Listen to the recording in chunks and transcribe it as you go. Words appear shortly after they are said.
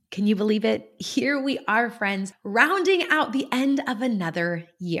Can you believe it? Here we are, friends, rounding out the end of another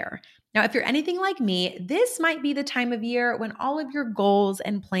year. Now, if you're anything like me, this might be the time of year when all of your goals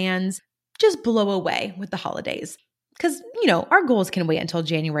and plans just blow away with the holidays. Because, our goals can wait until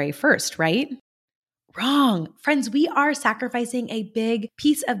January 1st, right? Wrong. Friends, we are sacrificing a big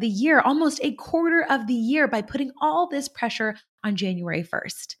piece of the year, almost a quarter of the year, by putting all this pressure on January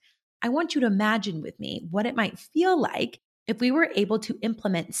 1st. I want you to imagine with me what it might feel like if we were able to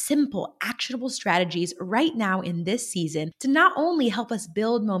implement simple, actionable strategies right now in this season to not only help us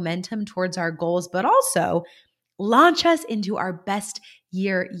build momentum towards our goals, but also launch us into our best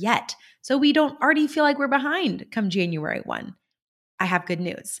year yet, so we don't already feel like we're behind come January 1. I have good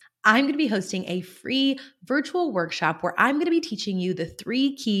news. I'm going to be hosting a free virtual workshop where I'm going to be teaching you the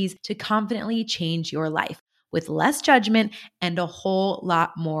 3 keys to confidently change your life with less judgment and a whole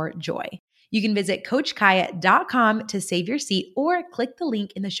lot more joy. You can visit coachkaya.com to save your seat or click the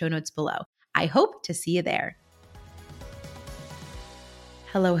link in the show notes below. I hope to see you there.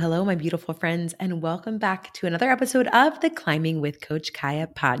 Hello, my beautiful friends, and welcome back to another episode of the Climbing with Coach Kaya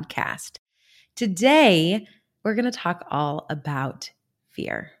podcast. Today, we're going to talk all about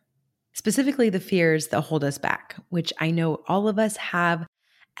fear, specifically the fears that hold us back, which I know all of us have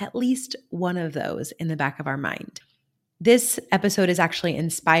at least one of those in the back of our mind. This episode is actually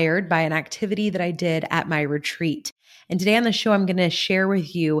inspired by an activity that I did at my retreat. And today on the show, I'm going to share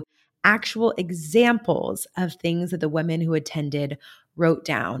with you actual examples of things that the women who attended wrote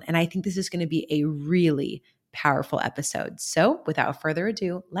down. And I think this is going to be a really powerful episode. So without further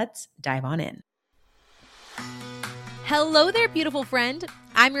ado, let's dive on in. Hello there, beautiful friend.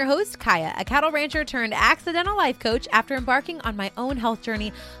 I'm your host, Kaya, a cattle rancher turned accidental life coach after embarking on my own health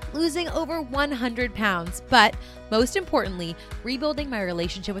journey, losing over 100 pounds, but most importantly, rebuilding my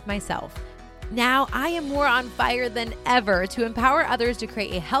relationship with myself. Now I am more on fire than ever to empower others to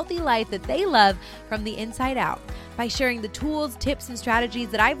create a healthy life that they love from the inside out by sharing the tools, tips, and strategies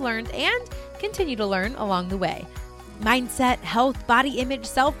that I've learned and continue to learn along the way. Mindset, health, body image,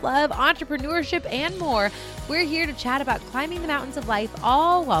 self-love, entrepreneurship, and more. We're here to chat about climbing the mountains of life,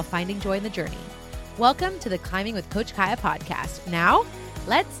 all while finding joy in the journey. Welcome to the Climbing with Coach Kaya podcast. Now,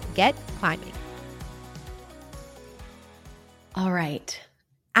 let's get climbing. All right.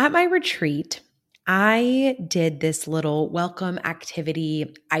 At my retreat, I did this little welcome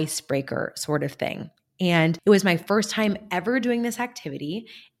activity icebreaker sort of thing. And it was my first time ever doing this activity.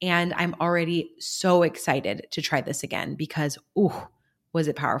 And I'm already so excited to try this again because, was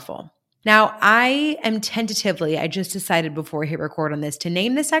it powerful. Now, I just decided before I hit record on this to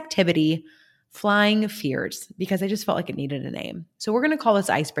name this activity Flying Fears because I just felt like it needed a name. So we're going to call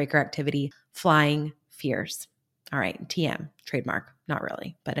this icebreaker activity Flying Fears. All right, TM, trademark, not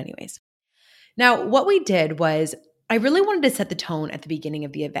really, but anyways. Now, what we did was I really wanted to set the tone at the beginning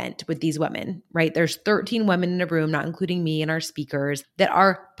of the event with these women, right? There's 13 women in a room, not including me and our speakers, that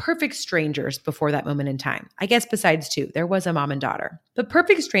are perfect strangers before that moment in time. I guess besides 2, there was a mom and daughter, but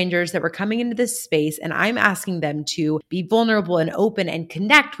perfect strangers that were coming into this space, and I'm asking them to be vulnerable and open and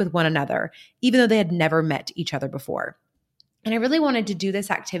connect with one another, even though they had never met each other before. And I really wanted to do this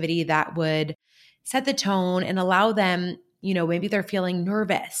activity that would set the tone and allow them, maybe they're feeling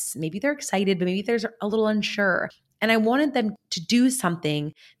nervous, maybe they're excited, but maybe they're a little unsure. And I wanted them to do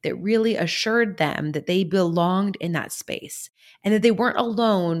something that really assured them that they belonged in that space and that they weren't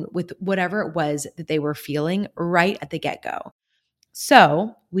alone with whatever it was that they were feeling right at the get-go.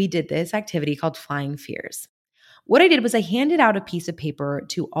 So we did this activity called Flying Fears. What I did was I handed out a piece of paper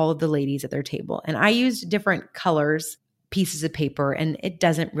to all of the ladies at their table, and I used different colors, pieces of paper, and it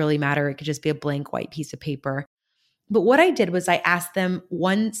doesn't really matter. It could just be a blank white piece of paper. But what I did was I asked them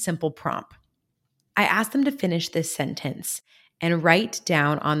one simple prompt. I asked them to finish this sentence and write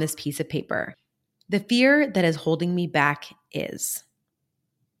down on this piece of paper, the fear that is holding me back is.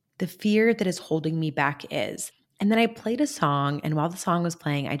 The fear that is holding me back is. And then I played a song, and while the song was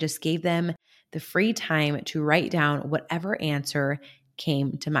playing, I just gave them the free time to write down whatever answer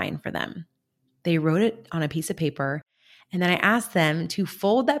came to mind for them. They wrote it on a piece of paper, and then I asked them to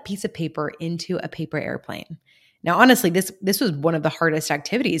fold that piece of paper into a paper airplane. Now, honestly, this was one of the hardest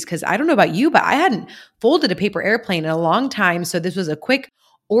activities because I don't know about you, but I hadn't folded a paper airplane in a long time. So this was a quick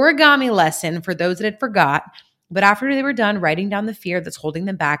origami lesson for those that had forgot. But after they were done writing down the fear that's holding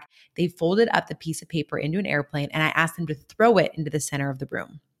them back, they folded up the piece of paper into an airplane, and I asked them to throw it into the center of the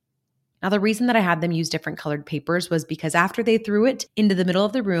room. Now, the reason that I had them use different colored papers was because after they threw it into the middle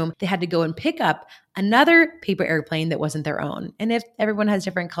of the room, they had to go and pick up another paper airplane that wasn't their own. And if everyone has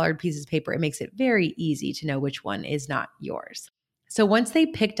different colored pieces of paper, it makes it very easy to know which one is not yours. So once they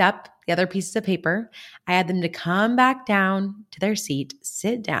picked up the other pieces of paper, I had them to come back down to their seat,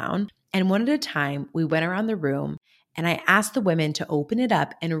 sit down, and one at a time, we went around the room and I asked the women to open it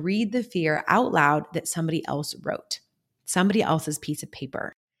up and read the fear out loud that somebody else wrote, somebody else's piece of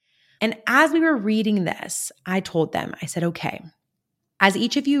paper. And as we were reading this, I told them, I said, okay, as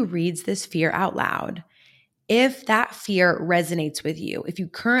each of you reads this fear out loud, if that fear resonates with you, if you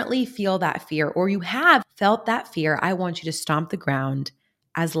currently feel that fear or you have felt that fear, I want you to stomp the ground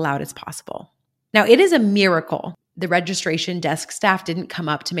as loud as possible. Now, it is a miracle. The registration desk staff didn't come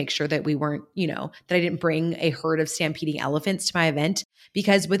up to make sure that we weren't, that I didn't bring a herd of stampeding elephants to my event,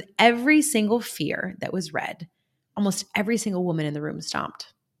 because with every single fear that was read, almost every single woman in the room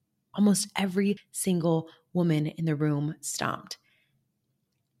stomped. Almost every single woman in the room stomped.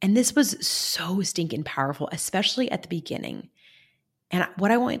 And this was so stinking powerful, especially at the beginning. And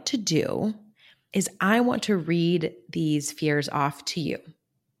what I want to do is I want to read these fears off to you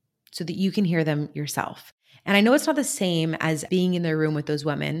so that you can hear them yourself. And I know it's not the same as being in the room with those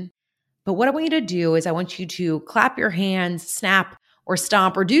women, but what I want you to do is I want you to clap your hands, snap or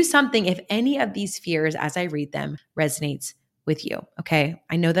stomp or do something if any of these fears as I read them resonates with you, okay?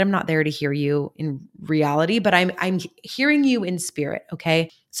 I know that I'm not there to hear you in reality, but I'm hearing you in spirit, okay?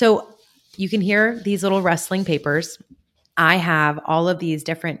 So you can hear these little rustling papers. I have all of these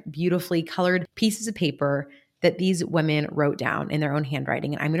different beautifully colored pieces of paper that these women wrote down in their own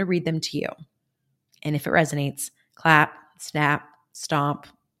handwriting, and I'm going to read them to you. And if it resonates, clap, snap, stomp,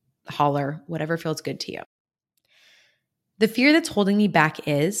 holler, whatever feels good to you. The fear that's holding me back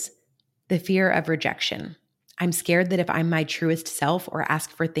is the fear of rejection. I'm scared that if I'm my truest self or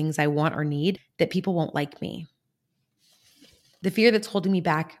ask for things I want or need, that people won't like me. The fear that's holding me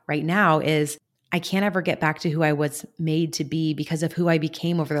back right now is I can't ever get back to who I was made to be because of who I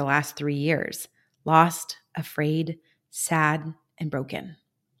became over the last 3 years. Lost, afraid, sad, and broken.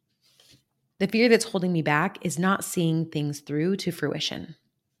 The fear that's holding me back is not seeing things through to fruition.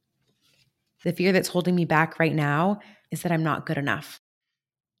 The fear that's holding me back right now is that I'm not good enough.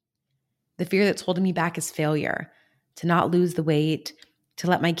 The fear that's holding me back is failure, to not lose the weight, to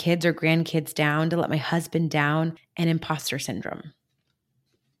let my kids or grandkids down, to let my husband down, and imposter syndrome.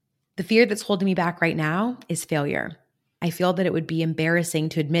 The fear that's holding me back right now is failure. I feel that it would be embarrassing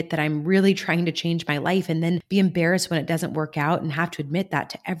to admit that I'm really trying to change my life and then be embarrassed when it doesn't work out and have to admit that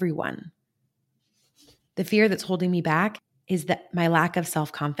to everyone. The fear that's holding me back is that my lack of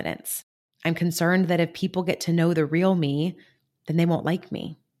self-confidence. I'm concerned that if people get to know the real me, then they won't like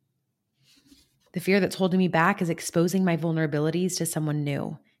me. The fear that's holding me back is exposing my vulnerabilities to someone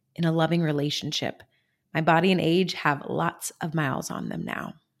new in a loving relationship. My body and age have lots of miles on them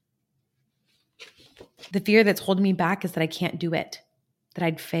now. The fear that's holding me back is that I can't do it, that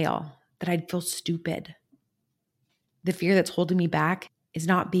I'd fail, that I'd feel stupid. The fear that's holding me back is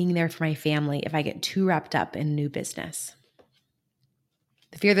not being there for my family if I get too wrapped up in new business.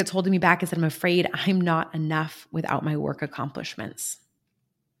 The fear that's holding me back is that I'm afraid I'm not enough without my work accomplishments.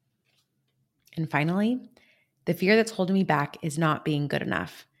 And finally, the fear that's holding me back is not being good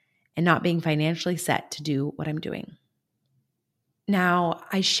enough and not being financially set to do what I'm doing. Now,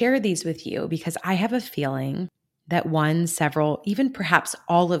 I share these with you because I have a feeling that one, several, even perhaps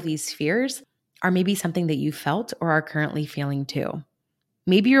all of these fears are maybe something that you felt or are currently feeling too.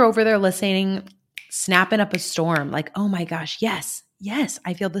 Maybe you're over there listening, snapping up a storm like, oh my gosh, yes,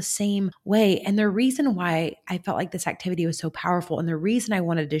 I feel the same way. And the reason why I felt like this activity was so powerful and the reason I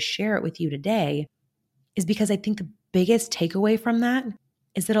wanted to share it with you today is because I think the biggest takeaway from that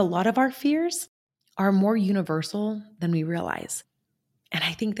is that a lot of our fears are more universal than we realize. And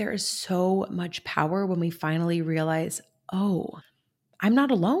I think there is so much power when we finally realize, oh, I'm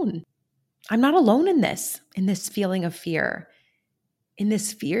not alone. I'm not alone in this feeling of fear, in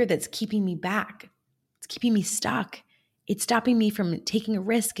this fear that's keeping me back. It's keeping me stuck. It's stopping me from taking a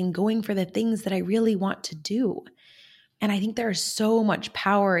risk and going for the things that I really want to do. And I think there is so much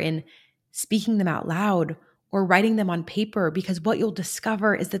power in speaking them out loud or writing them on paper, because what you'll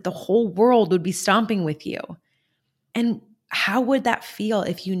discover is that the whole world would be stomping with you. And how would that feel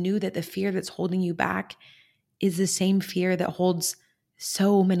if you knew that the fear that's holding you back is the same fear that holds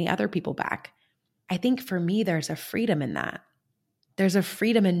so many other people back? I think for me, there's a freedom in that. There's a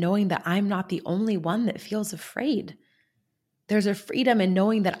freedom in knowing that I'm not the only one that feels afraid. There's a freedom in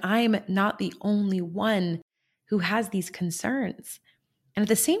knowing that I'm not the only one who has these concerns. And at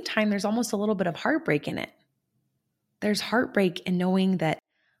the same time, there's almost a little bit of heartbreak in it. There's heartbreak in knowing that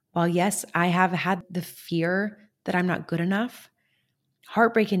while yes, I have had the fear that I'm not good enough,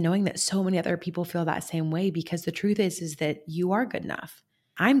 heartbreak in knowing that so many other people feel that same way, because the truth is that you are good enough.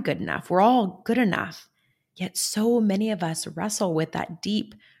 I'm good enough. We're all good enough. Yet so many of us wrestle with that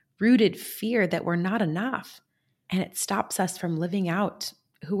deep rooted fear that we're not enough, and it stops us from living out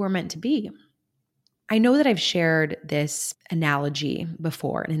who we're meant to be. I know that I've shared this analogy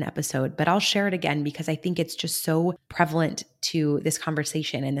before in an episode, but I'll share it again because I think it's just so prevalent to this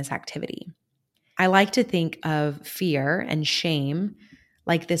conversation and this activity. I like to think of fear and shame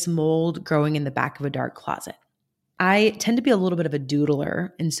like this mold growing in the back of a dark closet. I tend to be a little bit of a doodler.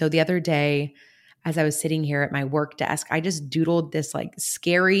 And so the other day, as I was sitting here at my work desk, I just doodled this like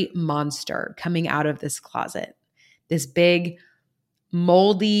scary monster coming out of this closet, this big,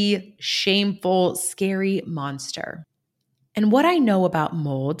 moldy, shameful, scary monster. And what I know about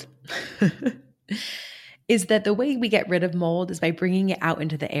mold is that the way we get rid of mold is by bringing it out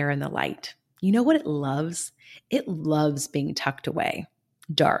into the air and the light. You know what it loves? It loves being tucked away,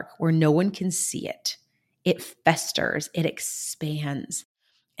 dark, where no one can see it. It festers, it expands.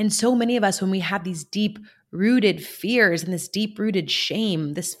 And so many of us, when we have these deep-rooted fears and this deep-rooted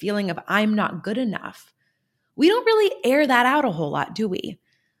shame, this feeling of I'm not good enough, we don't really air that out a whole lot, do we?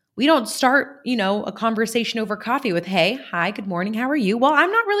 We don't start, a conversation over coffee with, hey, hi, good morning, how are you? Well,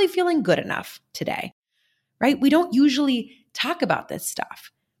 I'm not really feeling good enough today, right? We don't usually talk about this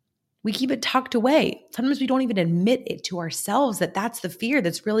stuff. We keep it tucked away. Sometimes we don't even admit it to ourselves that that's the fear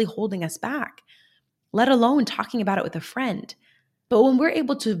that's really holding us back, let alone talking about it with a friend. But when we're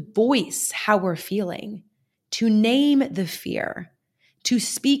able to voice how we're feeling, to name the fear, to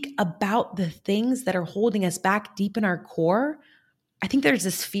speak about the things that are holding us back deep in our core, I think there's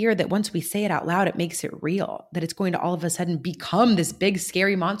this fear that once we say it out loud, it makes it real, that it's going to all of a sudden become this big,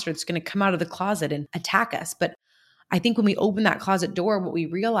 scary monster that's going to come out of the closet and attack us. But I think when we open that closet door, what we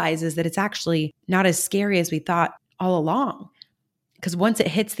realize is that it's actually not as scary as we thought all along. Because once it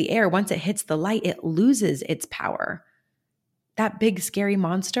hits the air, once it hits the light, it loses its power. That big, scary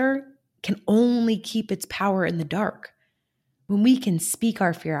monster can only keep its power in the dark. When we can speak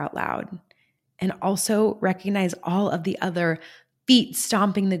our fear out loud and also recognize all of the other feet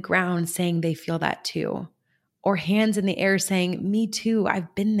stomping the ground saying they feel that too, or hands in the air saying, me too,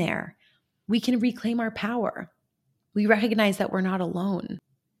 I've been there, we can reclaim our power. We recognize that we're not alone.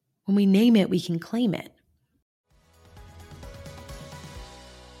 When we name it, we can claim it.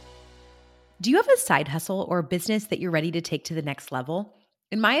 Do you have a side hustle or business that you're ready to take to the next level?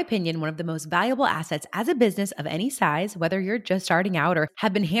 In my opinion, one of the most valuable assets as a business of any size, whether you're just starting out or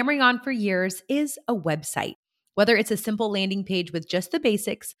have been hammering on for years, is a website. Whether it's a simple landing page with just the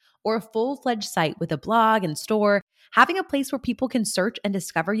basics or a full-fledged site with a blog and store, having a place where people can search and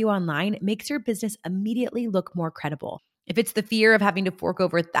discover you online makes your business immediately look more credible. If it's the fear of having to fork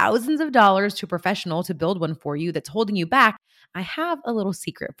over thousands of dollars to a professional to build one for you that's holding you back, I have a little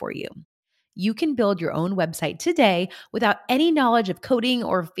secret for you. You can build your own website today without any knowledge of coding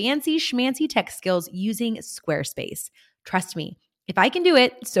or fancy schmancy tech skills using Squarespace. Trust me, if I can do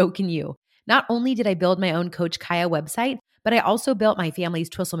it, so can you. Not only did I build my own Coach Kaya website, but I also built my family's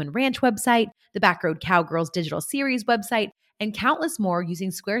Twisselman Ranch website, the Backroad Cowgirls digital series website, and countless more using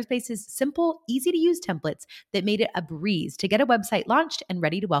Squarespace's simple, easy-to-use templates that made it a breeze to get a website launched and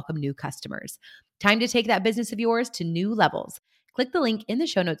ready to welcome new customers. Time to take that business of yours to new levels. Click the link in the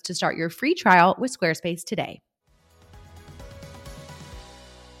show notes to start your free trial with Squarespace today.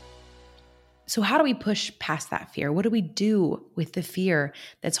 So how do we push past that fear? What do we do with the fear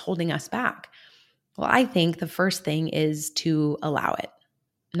that's holding us back? Well, I think the first thing is to allow it.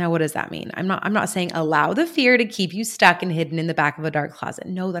 Now, what does that mean? I'm not saying allow the fear to keep you stuck and hidden in the back of a dark closet.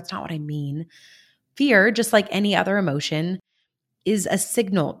 No, that's not what I mean. Fear, just like any other emotion, is a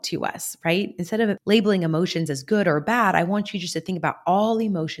signal to us, right? Instead of labeling emotions as good or bad, I want you just to think about all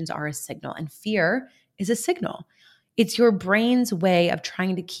emotions are a signal, and fear is a signal. It's your brain's way of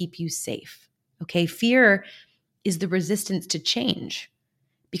trying to keep you safe, okay? Fear is the resistance to change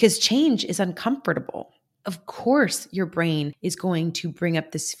because change is uncomfortable. Of course, your brain is going to bring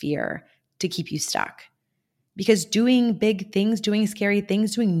up this fear to keep you stuck because doing big things, doing scary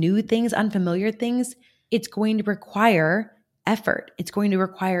things, doing new things, unfamiliar things, it's going to require effort. It's going to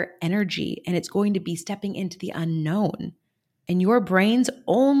require energy, and it's going to be stepping into the unknown. And your brain's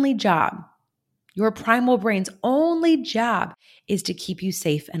only job, your primal brain's only job is to keep you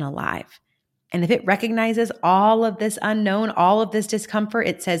safe and alive. And if it recognizes all of this unknown, all of this discomfort,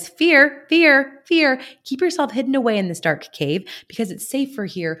 it says, fear, fear, fear. Keep yourself hidden away in this dark cave because it's safer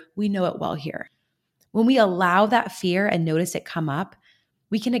here. We know it well here. When we allow that fear and notice it come up,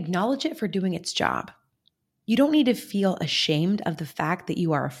 we can acknowledge it for doing its job. You don't need to feel ashamed of the fact that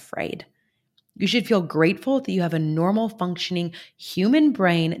you are afraid. You should feel grateful that you have a normal functioning human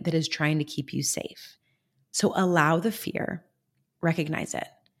brain that is trying to keep you safe. So allow the fear, recognize it,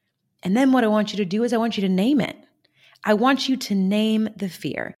 And then what I want you to do is I want you to name it. I want you to name the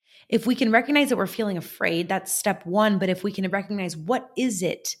fear. If we can recognize that we're feeling afraid, that's step one. But if we can recognize what is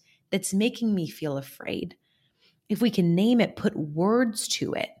it that's making me feel afraid, if we can name it, put words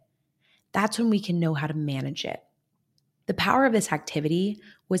to it, that's when we can know how to manage it. The power of this activity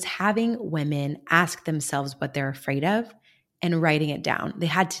was having women ask themselves what they're afraid of and writing it down. They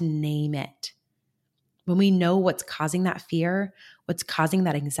had to name it. When we know what's causing that fear, what's causing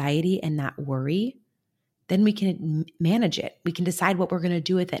that anxiety and that worry, then we can manage it. We can decide what we're going to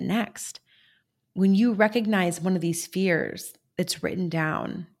do with it next. When you recognize one of these fears that's written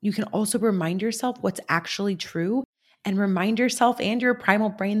down, you can also remind yourself what's actually true and remind yourself and your primal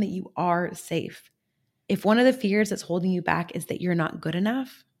brain that you are safe. If one of the fears that's holding you back is that you're not good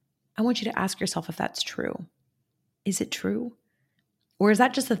enough, I want you to ask yourself if that's true. Is it true? Or is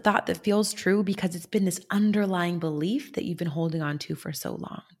that just a thought that feels true because it's been this underlying belief that you've been holding on to for so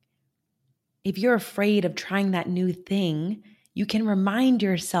long? If you're afraid of trying that new thing, you can remind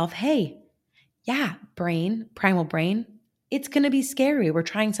yourself, hey, yeah, brain, primal brain, it's going to be scary. We're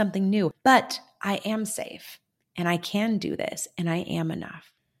trying something new, but I am safe and I can do this and I am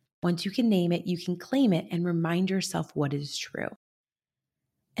enough. Once you can name it, you can claim it and remind yourself what is true.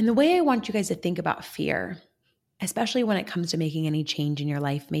 And the way I want you guys to think about fear, especially when it comes to making any change in your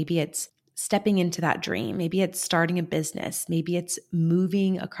life, maybe it's stepping into that dream, maybe it's starting a business, maybe it's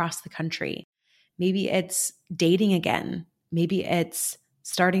moving across the country, maybe it's dating again, maybe it's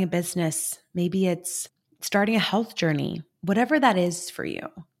starting a business, maybe it's starting a health journey, whatever that is for you.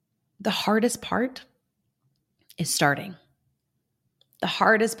 The hardest part is starting. The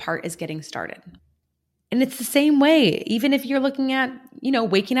hardest part is getting started. And it's the same way, even if you're looking at,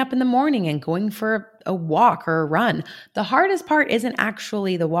 waking up in the morning and going for a walk or a run. The hardest part isn't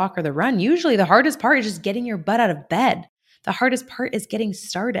actually the walk or the run. Usually the hardest part is just getting your butt out of bed. The hardest part is getting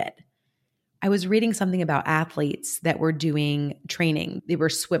started. I was reading something about athletes that were doing training. They were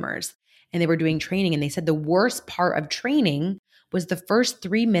swimmers and they were doing training. And they said the worst part of training was the first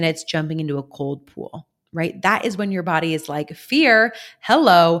 3 minutes jumping into a cold pool. Right? That is when your body is like, fear,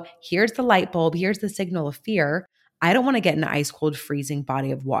 hello, here's the light bulb, here's the signal of fear. I don't want to get in an ice cold, freezing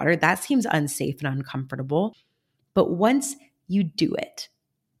body of water. That seems unsafe and uncomfortable. But once you do it,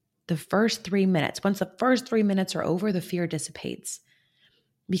 once the first 3 minutes are over, the fear dissipates.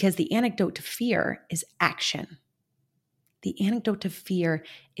 Because the antidote to fear is action. The antidote to fear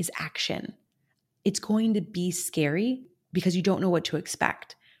is action. It's going to be scary because you don't know what to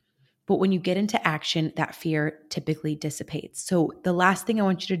expect. But when you get into action, that fear typically dissipates. So the last thing I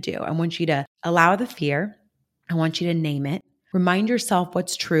want you to do, I want you to allow the fear. I want you to name it. Remind yourself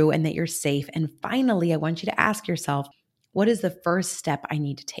what's true and that you're safe. And finally, I want you to ask yourself, what is the first step I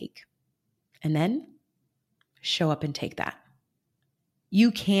need to take? And then show up and take that.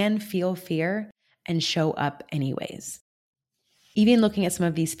 You can feel fear and show up anyways. Even looking at some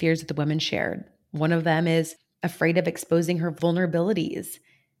of these fears that the women shared, one of them is afraid of exposing her vulnerabilities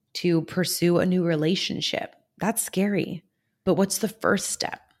to pursue a new relationship. That's scary. But what's the first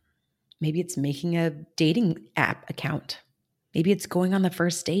step? Maybe it's making a dating app account. Maybe it's going on the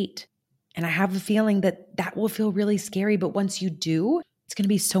first date. And I have a feeling that that will feel really scary, but once you do, it's going to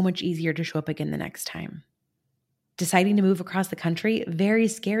be so much easier to show up again the next time. Deciding to move across the country, very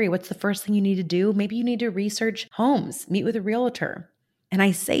scary. What's the first thing you need to do? Maybe you need to research homes, meet with a realtor. And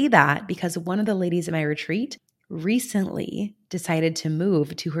I say that because one of the ladies in my retreat recently decided to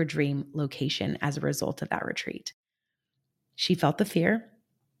move to her dream location as a result of that retreat. She felt the fear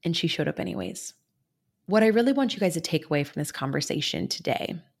and she showed up anyways. What I really want you guys to take away from this conversation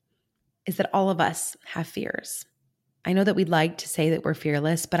today is that all of us have fears. I know that we'd like to say that we're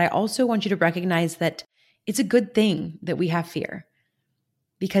fearless, but I also want you to recognize that it's a good thing that we have fear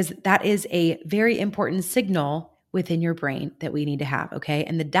because that is a very important signal within your brain that we need to have, okay?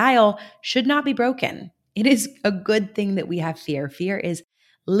 And the dial should not be broken. It is a good thing that we have fear. Fear is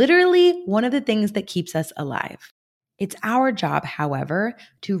literally one of the things that keeps us alive. It's our job, however,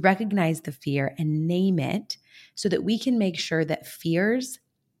 to recognize the fear and name it so that we can make sure that fears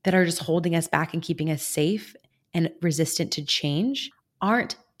that are just holding us back and keeping us safe and resistant to change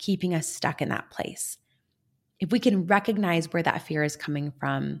aren't keeping us stuck in that place. If we can recognize where that fear is coming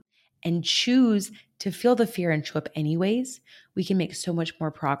from and choose to feel the fear and show up anyways, we can make so much more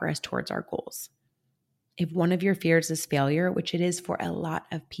progress towards our goals. If one of your fears is failure, which it is for a lot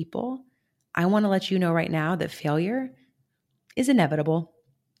of people, I want to let you know right now that failure is inevitable.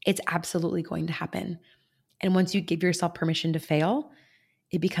 It's absolutely going to happen. And once you give yourself permission to fail,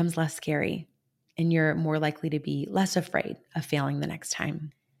 it becomes less scary and you're more likely to be less afraid of failing the next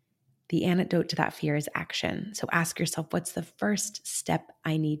time. the antidote to that fear is action. So ask yourself, what's the first step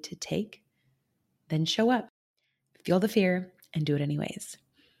I need to take? Then show up, feel the fear, and do it anyways.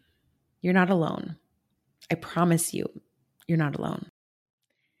 You're not alone. I promise you, you're not alone.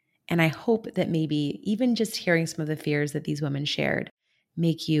 And I hope that maybe even just hearing some of the fears that these women shared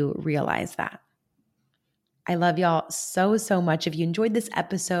make you realize that. I love y'all so, so much. If you enjoyed this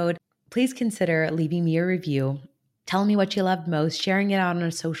episode, please consider leaving me a review, telling me what you loved most, sharing it out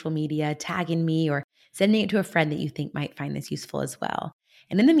on social media, tagging me, or sending it to a friend that you think might find this useful as well.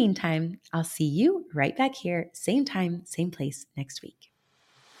 And in the meantime, I'll see you right back here, same time, same place next week.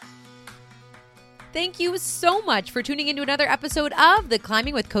 Thank you so much for tuning into another episode of the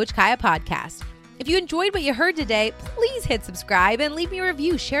Climbing with Coach Kaya podcast. If you enjoyed what you heard today, please hit subscribe and leave me a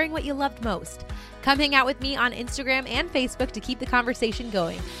review sharing what you loved most. Come hang out with me on Instagram and Facebook to keep the conversation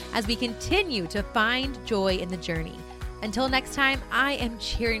going as we continue to find joy in the journey. Until next time, I am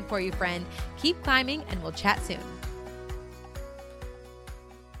cheering for you, friend. Keep climbing and we'll chat soon.